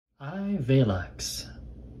i.Valux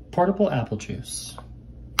portable apple juice.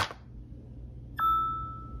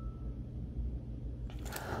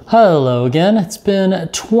 Hello again. It's been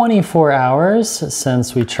 24 hours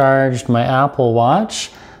since we charged my Apple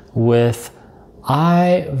Watch with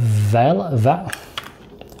hang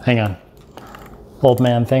on, old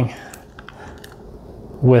man thing.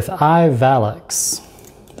 With i.Valux.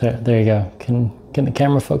 There you go. Can the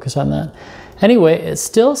camera focus on that? Anyway, it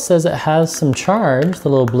still says it has some charge, the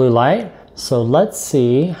little blue light. So let's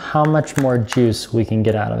see how much more juice we can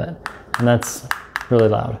get out of it. And that's really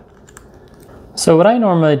loud. So what I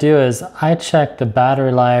normally do is I check the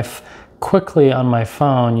battery life quickly on my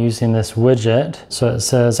phone using this widget. So it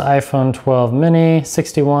says iPhone 12 mini,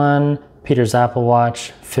 61, Peter's Apple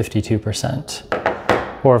Watch, 52%.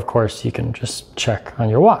 Or of course you can just check on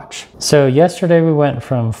your watch. So yesterday we went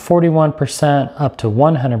from 41% up to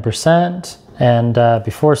 100%. And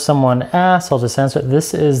before someone asks, I'll just answer it.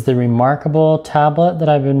 This is the Remarkable tablet that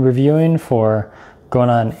I've been reviewing for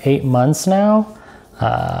going on 8 months now.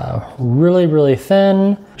 Really, really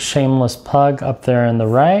thin, shameless plug up there on the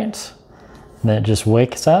right. And then it just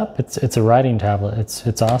wakes up. It's a writing tablet.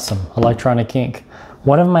 It's awesome. Electronic ink.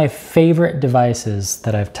 One of my favorite devices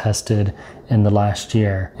that I've tested in the last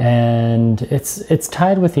year. And it's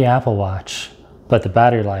tied with the Apple Watch, but the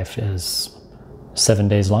battery life is 7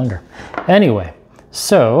 days longer. Anyway,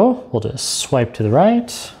 so we'll just swipe to the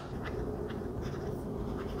right.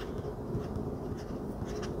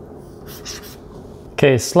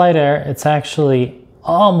 Okay, slight error. It's actually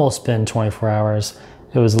almost been 24 hours.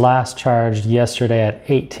 It was last charged yesterday at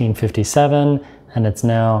 18:57 and it's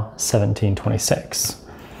now 17:26.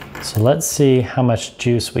 So let's see how much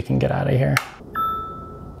juice we can get out of here.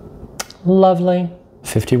 Lovely,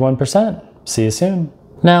 51%. See you soon.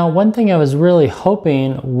 Now, one thing I was really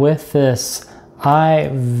hoping with this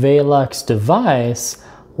i.Valux device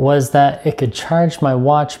was that it could charge my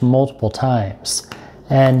watch multiple times.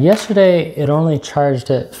 And yesterday it only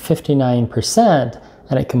charged at 59%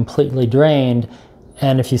 and it completely drained.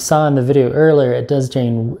 And if you saw in the video earlier, it does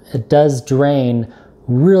drain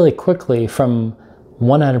really quickly from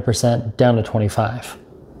 100% down to 25.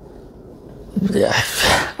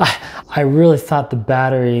 I really thought the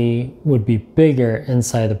battery would be bigger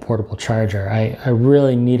inside the portable charger. I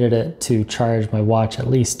really needed it to charge my watch at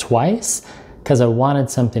least twice because I wanted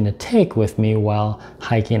something to take with me while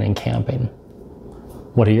hiking and camping.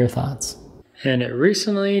 What are your thoughts? And it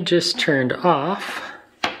recently just turned off.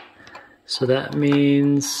 So that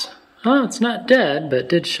means, oh, it's not dead, but it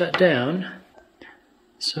did shut down.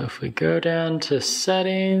 So if we go down to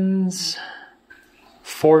settings,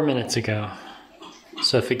 4 minutes ago.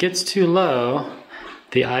 So if it gets too low,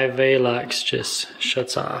 the i.Valux just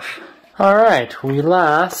shuts off. All right, we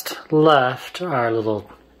last left our little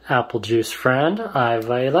apple juice friend,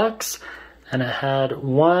 i.Valux, and it had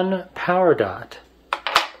 1 power dot.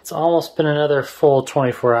 It's almost been another full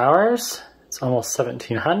 24 hours. It's almost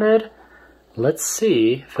 1700. Let's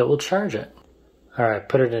see if it will charge it. All right,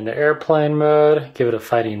 put it into airplane mode, give it a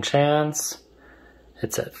fighting chance.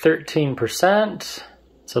 It's at 13%.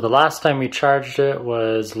 So the last time we charged it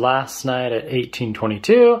was last night at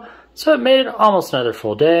 18:22. So it made it almost another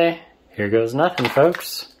full day. Here goes nothing,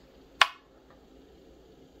 folks.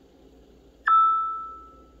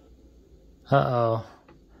 Uh-oh.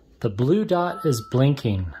 The blue dot is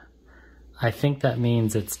blinking. I think that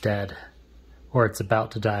means it's dead. Or it's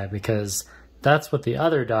about to die because that's what the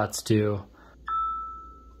other dots do.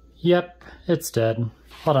 Yep, it's dead.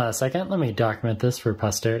 Hold on a second, let me document this for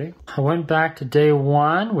posterity. I went back to day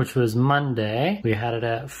 1, which was Monday. We had it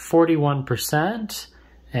at 41%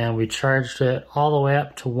 and we charged it all the way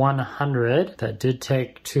up to 100. That did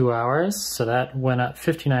take 2 hours, so that went up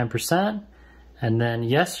 59%. And then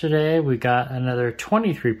yesterday we got another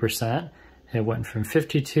 23%. It went from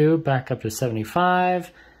 52 back up to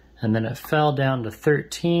 75. And then it fell down to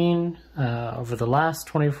 13 over the last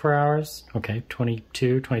 24 hours. Okay,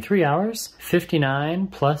 22, 23 hours. 59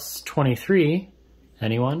 plus 23.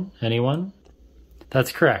 Anyone? Anyone?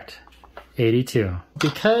 That's correct. 82.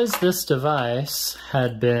 Because this device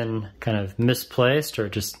had been kind of misplaced or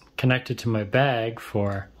just connected to my bag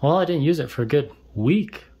for, well, I didn't use it for a good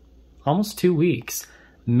week. Almost 2 weeks.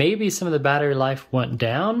 Maybe some of the battery life went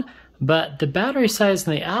down, but the battery size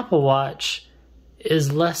in the Apple Watch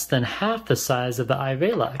is less than half the size of the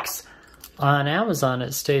i.Valux. On Amazon,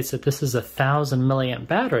 it states that this is a 1000 milliamp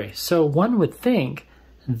battery. So one would think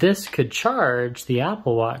this could charge the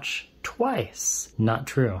Apple Watch twice. Not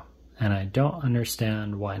true. And I don't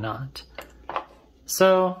understand why not.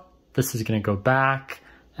 So this is going to go back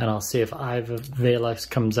and I'll see if i.Valux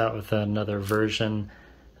comes out with another version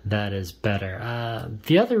that is better.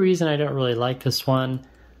 The other reason I don't really like this one,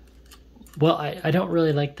 well, I don't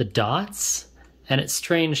really like the dots, and it's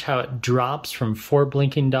strange how it drops from 4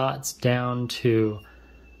 blinking dots down to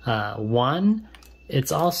 1.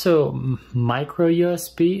 It's also micro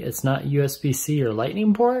USB. It's not USB-C or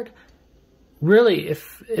Lightning port. Really,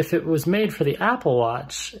 if it was made for the Apple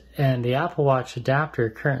Watch, and the Apple Watch adapter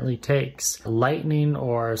currently takes Lightning,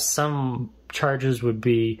 or some chargers would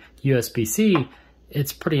be USB-C,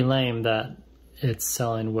 it's pretty lame that it's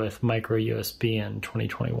selling with micro USB in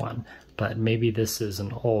 2021. But maybe this is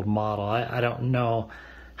an old model. I don't know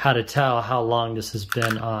how to tell how long this has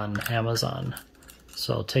been on Amazon.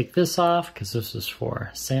 So I'll take this off because this is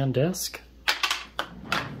for SanDisk.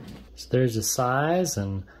 So there's the size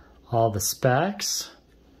and all the specs.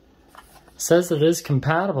 It says it is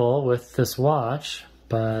compatible with this watch,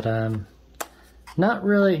 but not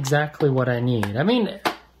really exactly what I need. I mean,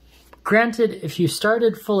 granted, if you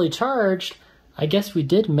started fully charged, I guess we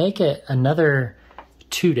did make it another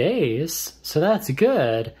 2 days, so that's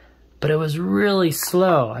good, but it was really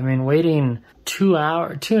slow. I mean, waiting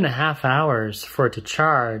 2.5 hours for it to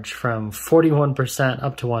charge from 41%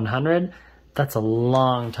 up to 100, that's a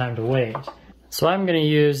long time to wait. So I'm going to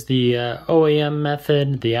use the OEM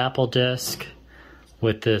method, the Apple disc,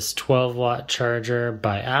 with this 12-watt charger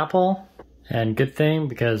by Apple. And good thing,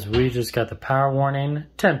 because we just got the power warning,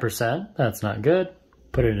 10%, that's not good.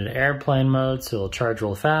 Put it in airplane mode so it'll charge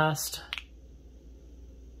real fast.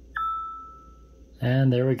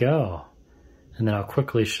 And there we go. And then I'll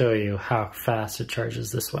quickly show you how fast it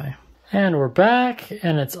charges this way. And we're back,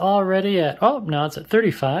 and it's already at, oh, now it's at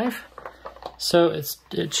 35. So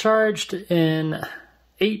it charged in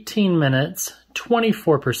 18 minutes,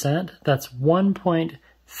 24%. That's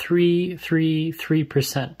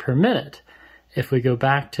 1.333% per minute. If we go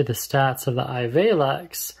back to the stats of the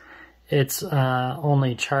i.Valux, it's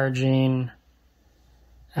only charging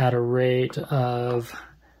at a rate of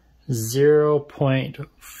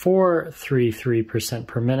 0.433%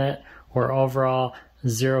 per minute, or overall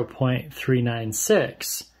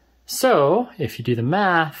 0.396. So if you do the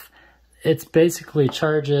math, it basically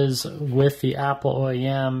charges with the Apple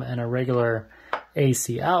OEM and a regular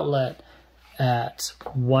AC outlet at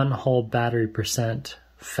 1 whole battery percent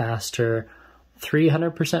faster,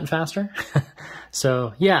 300% faster.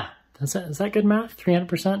 So yeah, is that good math?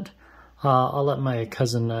 300%? I'll let my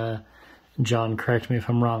cousin John correct me if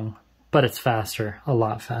I'm wrong, but it's faster, a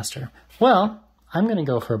lot faster. Well, I'm gonna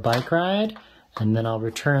go for a bike ride, and then I'll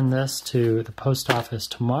return this to the post office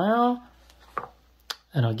tomorrow,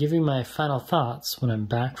 and I'll give you my final thoughts when I'm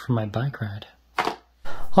back from my bike ride.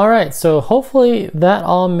 All right, so hopefully that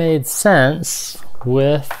all made sense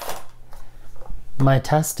with my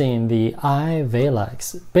testing the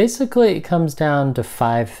i.Valux. Basically, it comes down to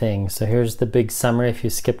 5 things. So here's the big summary if you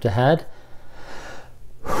skipped ahead.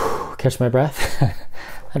 Catch my breath. I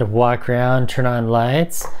had to walk around, turn on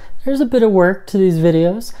lights. There's a bit of work to these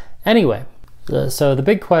videos. Anyway, so the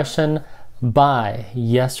big question, buy,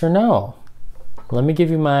 yes or no? Let me give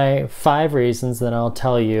you my 5 reasons, then I'll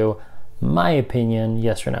tell you my opinion,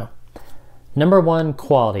 yes or no. Number 1,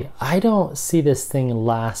 quality. I don't see this thing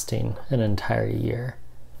lasting an entire year.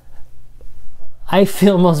 I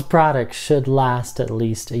feel most products should last at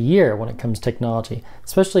least a year when it comes to technology,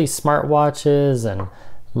 especially smartwatches and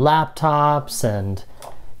laptops and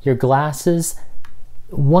your glasses.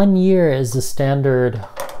 1 year is the standard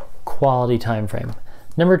quality time frame.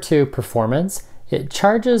 Number 2, performance. It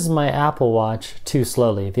charges my Apple Watch too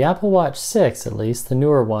slowly. The Apple Watch 6, at least, the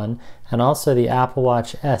newer one, and also the Apple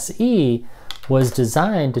Watch SE was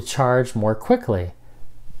designed to charge more quickly.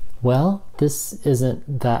 Well, this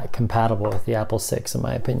isn't that compatible with the Apple 6 in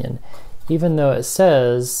my opinion, even though it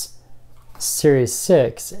says Series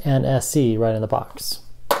 6 and SE right in the box.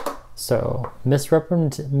 So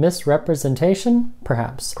misrepresentation,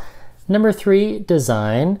 perhaps. Number 3,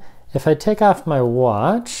 design. If I take off my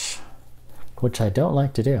watch, which I don't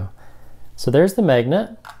like to do. So there's the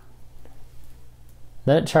magnet,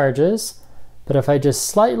 then it charges, but if I just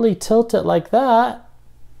slightly tilt it like that,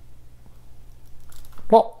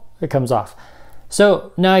 well, it comes off.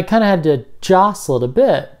 So now I kind of had to jostle it a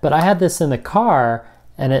bit, but I had this in the car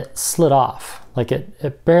and it slid off. Like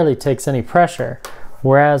it barely takes any pressure.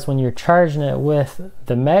 Whereas when you're charging it with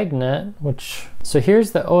the magnet, so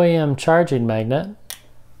here's the OEM charging magnet.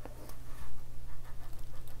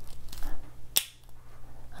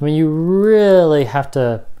 I mean, you really have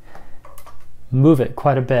to move it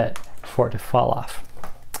quite a bit for it to fall off.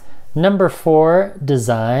 Number 4,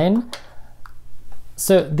 design.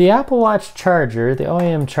 So the Apple Watch charger, the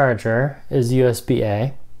OEM charger, is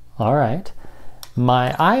USB-A. All right.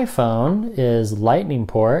 My iPhone is Lightning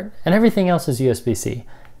port and everything else is USB-C.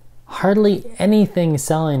 Hardly anything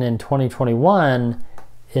selling in 2021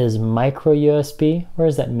 is micro USB. Where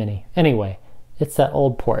is that mini? Anyway, it's that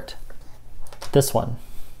old port. This one.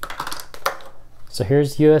 So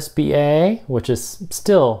here's USB-A, which is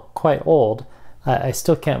still quite old. I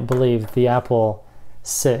still can't believe the Apple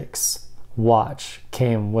 6 watch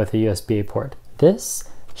came with a USB-A port. This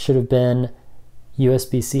should have been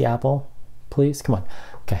USB-C Apple, please. Come on.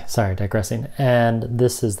 Okay, sorry, digressing. And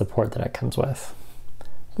this is the port that it comes with.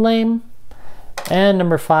 Lame. And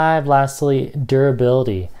number 5, lastly,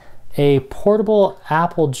 durability. A portable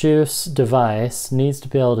Apple Juice device needs to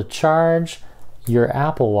be able to charge your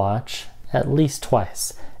Apple Watch at least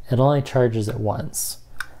twice. It only charges it once.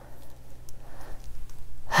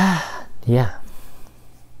 Yeah.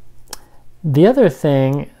 The other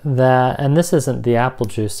thing that, and this isn't the Apple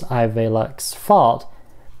Juice i.Valux fault,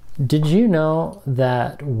 did you know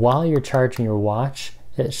that while you're charging your watch,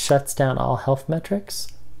 it shuts down all health metrics?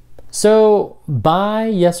 So buy,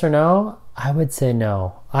 yes or no? I would say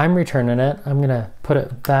no. I'm returning it. I'm gonna put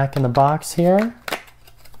it back in the box here.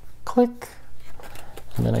 Click.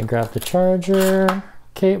 And then I grab the charger,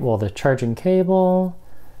 well, the charging cable,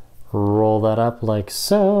 roll that up like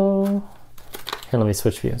so. Here, let me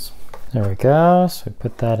switch views. There we go. So we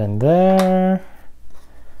put that in there.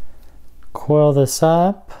 Coil this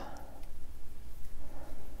up.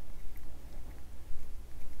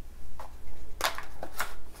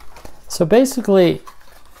 So basically,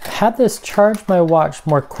 had this charged my watch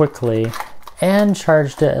more quickly and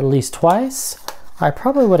charged it at least twice, I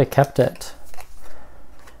probably would have kept it.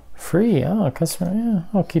 Free, oh, customer, yeah,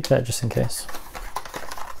 I'll keep that just in case.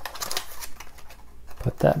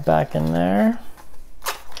 Put that back in there.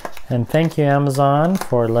 And thank you, Amazon,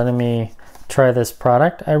 for letting me try this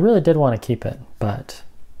product. I really did want to keep it, but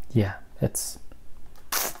yeah, it's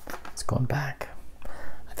going back.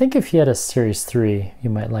 I think if you had a Series 3, you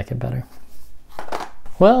might like it better.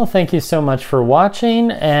 Well, thank you so much for watching,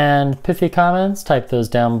 and pithy comments, type those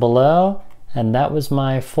down below. And that was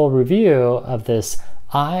my full review of this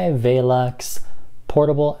i.Valux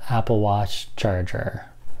portable Apple Watch charger.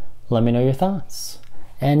 Let me know your thoughts.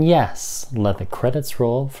 And yes, let the credits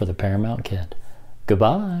roll for the Paramount Kid.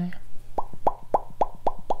 Goodbye.